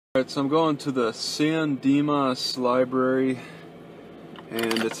Alright, so I'm going to the San Dimas library,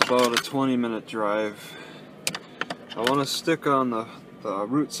 and it's about a 20-minute drive. I want to stick on the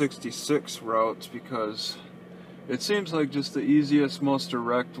Route 66 route because it seems like just the easiest, most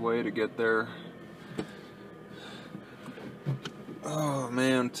direct way to get there. Oh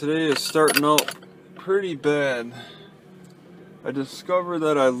man, today is starting out pretty bad. I discovered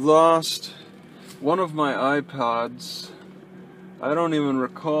that I lost one of my iPods. I don't even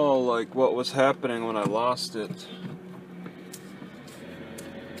recall like what was happening when I lost it.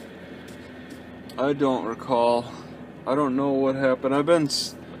 I don't recall. I don't know what happened. I've been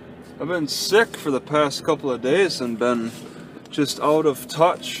sick for the past couple of days and been just out of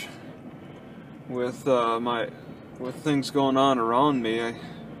touch with with things going on around me.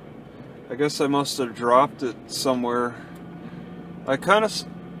 I guess I must have dropped it somewhere. I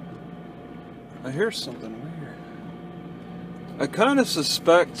hear something weird. I kind of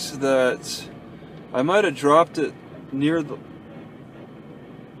suspect that I might have dropped it near the...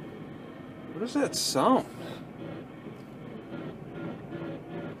 What is that sound?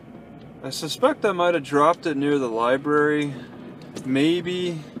 I suspect I might have dropped it near the library.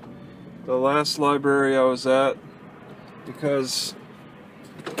 Maybe the last library I was at. Because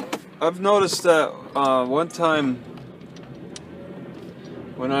I've noticed that one time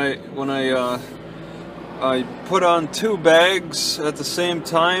when I put on two bags at the same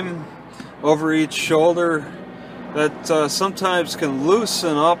time over each shoulder, that sometimes can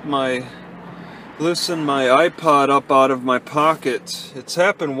loosen my iPod up out of my pocket. It's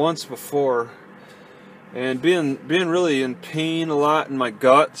happened once before, and being really in pain a lot in my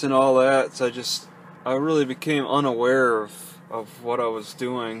guts and all that, so I really became unaware of what I was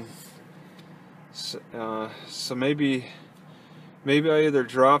doing. So maybe I either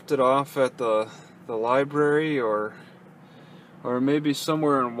dropped it off at the library or maybe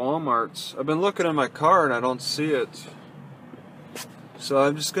somewhere in Walmart's. I've been looking in my car and I don't see it. So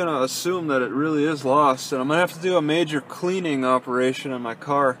I'm just going to assume that it really is lost, and I'm going to have to do a major cleaning operation in my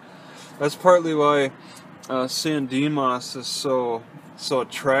car. That's partly why San Dimas is so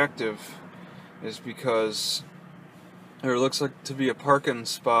attractive, is because there looks like to be a parking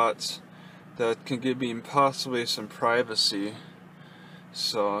spot that can give me possibly some privacy.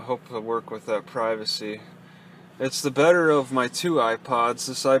 So I hope to work with that privacy. It's the better of my two iPods.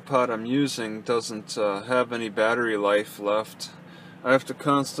 This iPod I'm using doesn't have any battery life left. I have to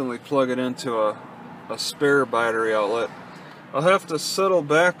constantly plug it into a spare battery outlet. I'll have to settle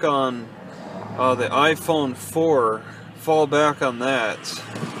back on the iPhone 4, fall back on that,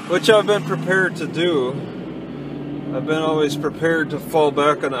 which I've been prepared to do. I've been always prepared to fall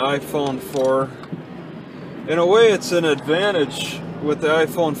back on the iPhone 4. In a way, it's an advantage with the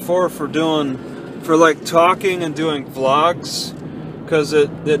iPhone 4 for like talking and doing vlogs, because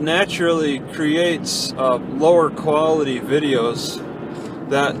it naturally creates lower quality videos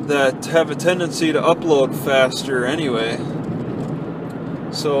that have a tendency to upload faster anyway.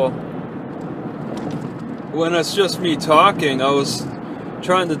 So when it's just me talking, I was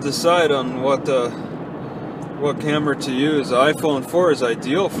trying to decide on what camera to use. The iPhone 4 is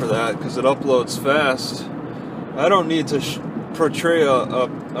ideal for that because it uploads fast. I don't need to portray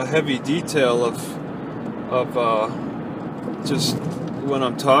a heavy detail of just when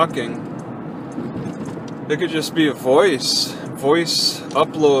I'm talking. It could just be a voice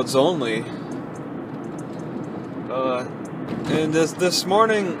uploads only. And this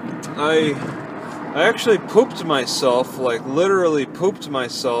morning I actually pooped myself, like literally pooped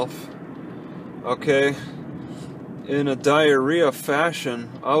myself. Okay, in a diarrhea fashion.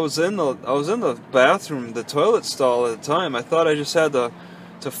 I was in the bathroom, the toilet stall at the time. I thought I just had to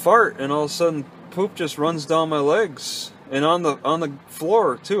fart, and all of a sudden poop just runs down my legs and on the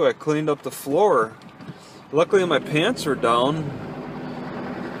floor too. I cleaned up the floor. Luckily my pants were down.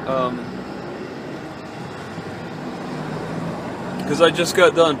 Because I just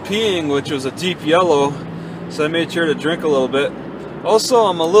got done peeing, which was a deep yellow, so I made sure to drink a little bit. Also,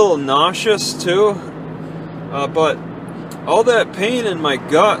 I'm a little nauseous too. But all that pain in my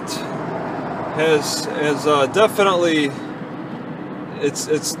gut has definitely,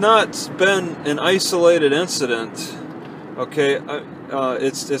 it's not been an isolated incident. Okay,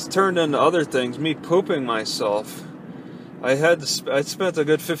 it's turned into other things. Me pooping myself. I spent a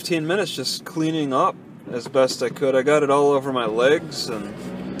good 15 minutes just cleaning up as best I could. I got it all over my legs and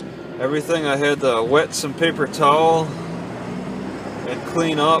everything. I had to wet some paper towel and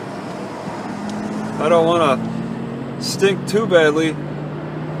clean up. I don't want to stink too badly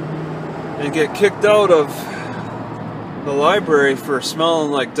and get kicked out of the library for smelling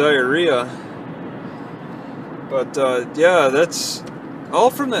like diarrhea. But yeah, all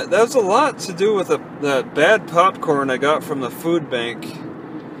from that. That was a lot to do with that bad popcorn I got from the food bank.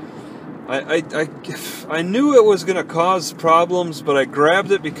 I knew it was going to cause problems, but I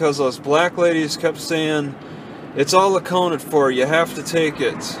grabbed it because those black ladies kept saying, it's all accounted for, you have to take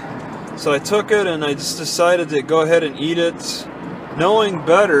it. So I took it and I just decided to go ahead and eat it, knowing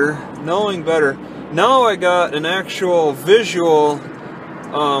better. Now I got an actual visual,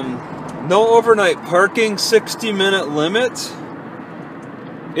 no overnight parking, 60-minute limit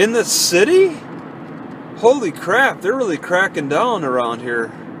in the city? Holy crap, they're really cracking down around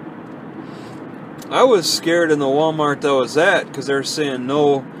here. I was scared in the Walmart I was at because they're saying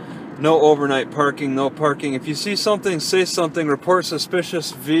no overnight parking, no parking. If you see something, say something, report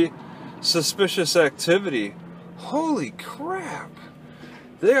suspicious activity. Holy crap.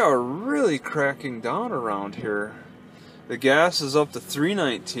 They are really cracking down around here. The gas is up to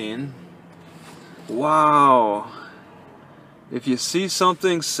 $3.19. Wow. If you see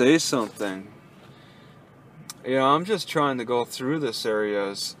something, say something. Yeah, I'm just trying to go through this area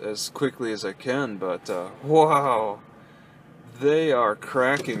as quickly as I can, but wow, they are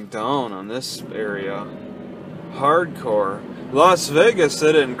cracking down on this area. Hardcore. Las Vegas,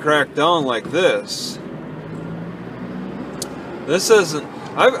 they didn't crack down like this. This isn't...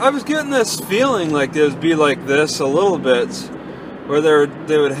 I was getting this feeling like it would be like this a little bit, where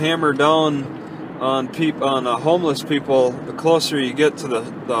they would hammer down on homeless people the closer you get to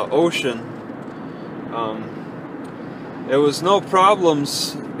the ocean. It was no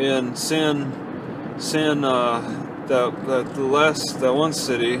problems in that one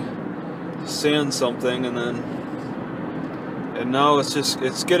city, San something, and now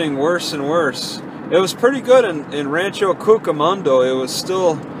it's getting worse and worse. It was pretty good in Rancho Cucamonga. It was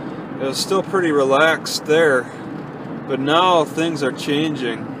still pretty relaxed there, but now things are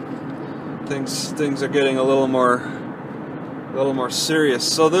changing. Things are getting a little more serious.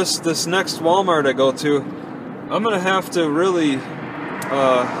 So this next Walmart I go to, I'm gonna have to really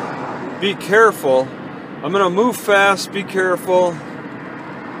be careful. I'm gonna move fast, be careful,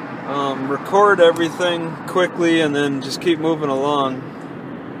 record everything quickly, and then just keep moving along.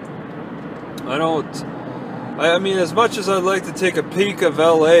 I mean, as much as I'd like to take a peek of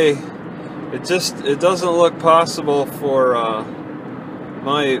LA, it doesn't look possible for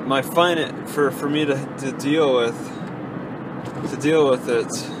for me to deal with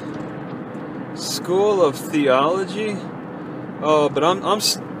it. School of Theology. Oh, but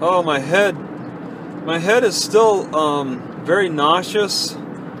my head is still very nauseous,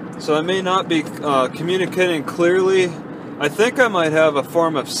 so I may not be communicating clearly. I think I might have a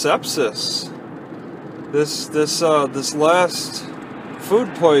form of sepsis. This last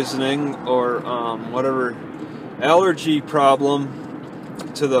food poisoning or whatever allergy problem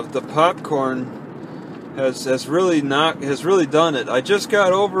to the popcorn has really done it. I just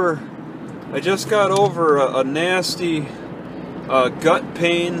got over a nasty gut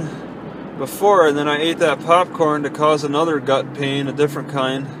pain before, and then I ate that popcorn to cause another gut pain, a different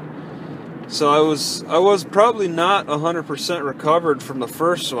kind. So I was probably not 100% recovered from the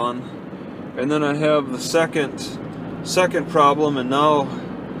first one, and then I have the second problem, and now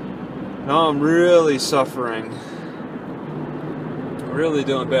I'm really suffering, really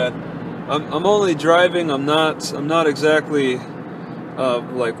doing bad. I'm only driving. I'm not exactly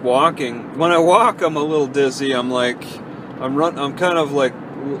like walking. When I walk, I'm a little dizzy. I'm kind of like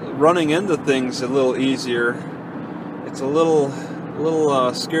running into things a little easier. It's a little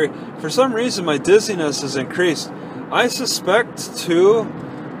scary. For some reason, my dizziness has increased. I suspect too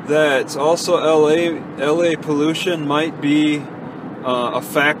that also LA pollution might be a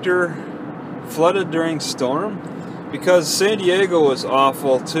factor. Flooded during storm, because San Diego was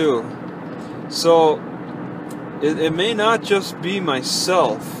awful too. So it may not just be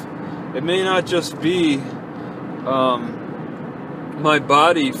myself. It may not just be my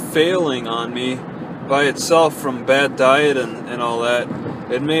body failing on me by itself from bad diet and all that.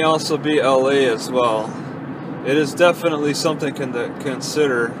 It may also be LA as well. It is definitely something to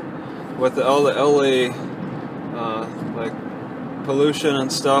consider with the LA like pollution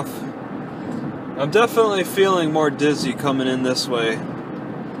and stuff. I'm definitely feeling more dizzy coming in this way.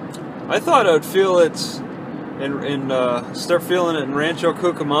 I thought I would feel it start feeling it in Rancho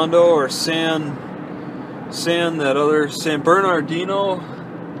Cucamonga or San Bernardino.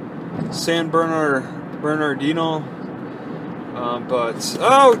 But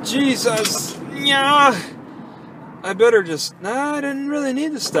oh Jesus, yeah. I better just. Nah, I didn't really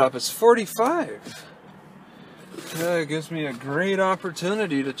need to stop. It's 45. Yeah, it gives me a great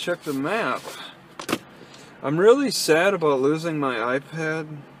opportunity to check the map. I'm really sad about losing my iPad.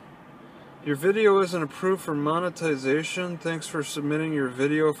 Your video isn't approved for monetization. Thanks for submitting your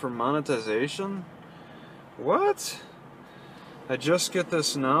video for monetization. What? I just get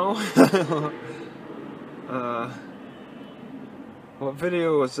this now? What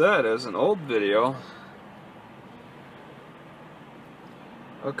video was that? It was an old video.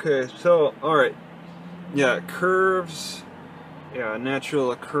 Okay, so, alright. Yeah, curves. Yeah,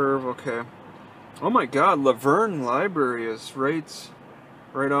 natural curve, okay. Oh my god, LasVerne Library is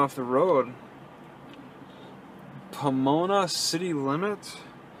right off the road. Pomona city limit?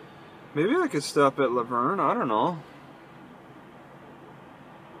 Maybe I could stop at LasVerne, I don't know.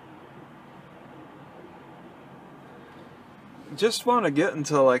 Just want to get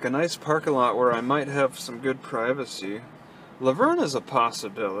into like a nice parking lot where I might have some good privacy. LasVerne is a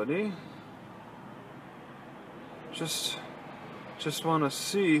possibility. Just want to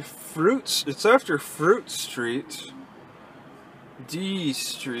see fruits. It's after Fruit Street. D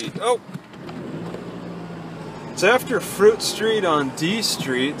Street. Oh! It's after Fruit Street on D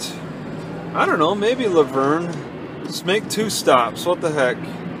Street. I don't know, maybe LasVerne. Just make 2 stops. What the heck?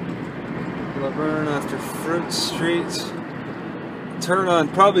 LasVerne after Fruit Street.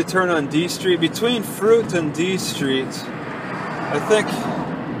 Probably turn on D Street. Between Fruit and D Street, I think.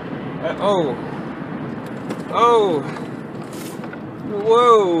 Oh!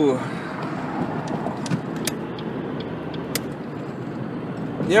 Whoa!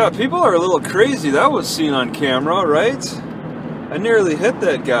 Yeah, people are a little crazy. That was seen on camera, right? I nearly hit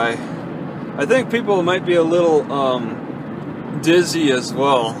that guy. I think people might be a little dizzy as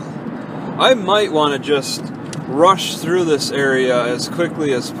well. I might want to just rush through this area as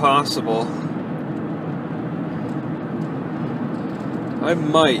quickly as possible. I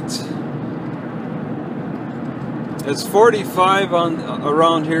might. It's 45 on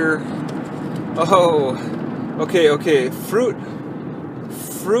around here. Oh, okay. Fruit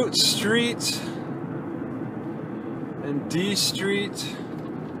Street and D Street.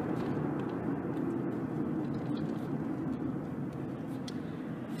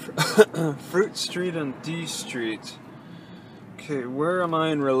 Fruit Street and D Street. Okay, where am I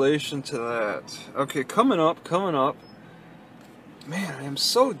in relation to that? Okay, coming up. Man, I am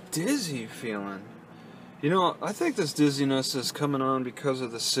so dizzy feeling. You know, I think this dizziness is coming on because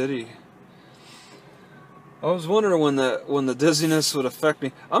of the city. I was wondering when the dizziness would affect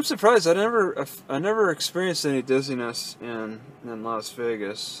me. I'm surprised I never experienced any dizziness in Las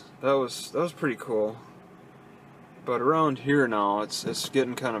Vegas. That was pretty cool. But around here now, it's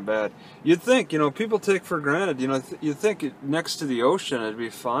getting kind of bad. You'd think, you know, people take for granted, you know, you'd think next to the ocean it'd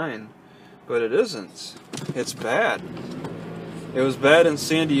be fine, but it isn't. It's bad. It was bad in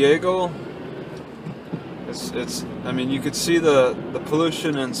San Diego. I mean, you could see the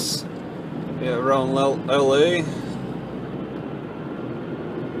pollution in around LA.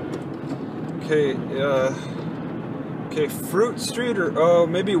 Okay, Fruit Street or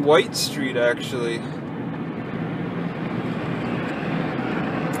maybe White Street actually.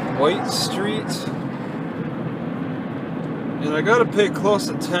 White Street, and I gotta pay close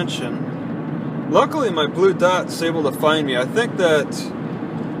attention. Luckily my blue dot's able to find me. I think that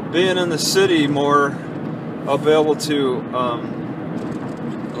being in the city more, I'll be able to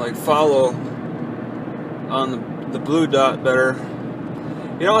like follow on the blue dot better.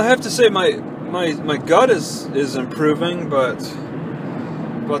 You know, I have to say my gut is improving, but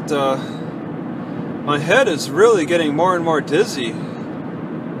my head is really getting more and more dizzy.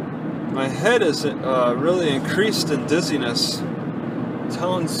 My head is really increased in dizziness.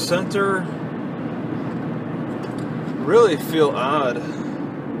 Town center, really feel odd.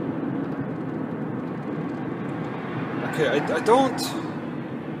 Okay, I don't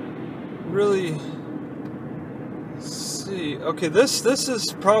really see. Okay, this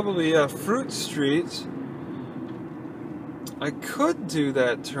is probably Fruit Street. I could do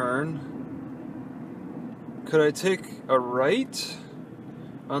that turn. Could I take a right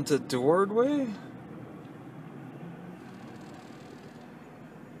onto Dordway?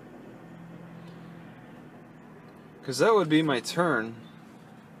 Because that would be my turn.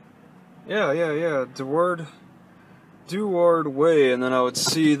 Yeah. Deward Way, and then I would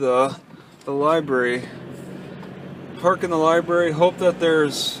see the library. Park in the library, hope that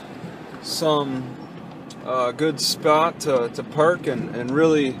there's some good spot to park and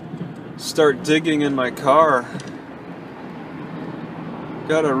really start digging in my car.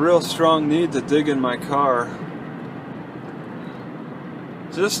 Got a real strong need to dig in my car.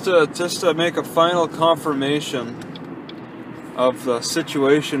 Just to make a final confirmation of the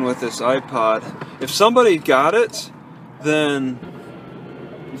situation with this iPod. If somebody got it, then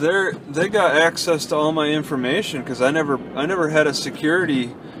they got access to all my information, because I never had a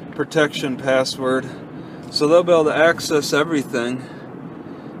security protection password, so they'll be able to access everything,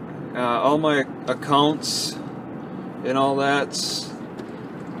 all my accounts and all that.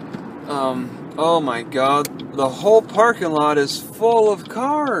 Oh my God, the whole parking lot is full of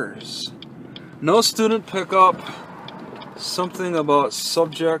cars. No student pickup. Something about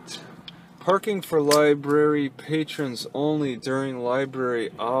subject: parking for library patrons only during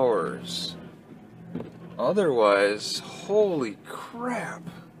library hours. Otherwise, holy crap,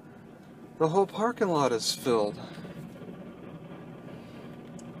 the whole parking lot is filled.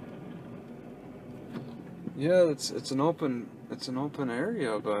 Yeah, it's an open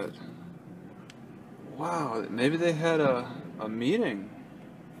area, but wow, maybe they had a meeting.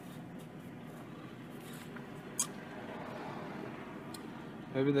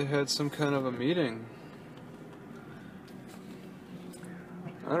 Maybe they had some kind of a meeting.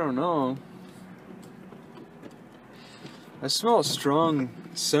 I don't know. I smell a strong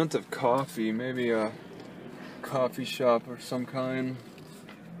scent of coffee, maybe a coffee shop of some kind.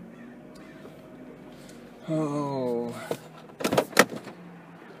 Oh.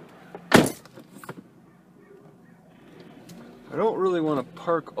 I don't really want to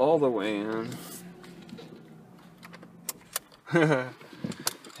park all the way in.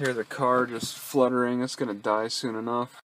 Hear the car just fluttering. It's gonna die soon enough.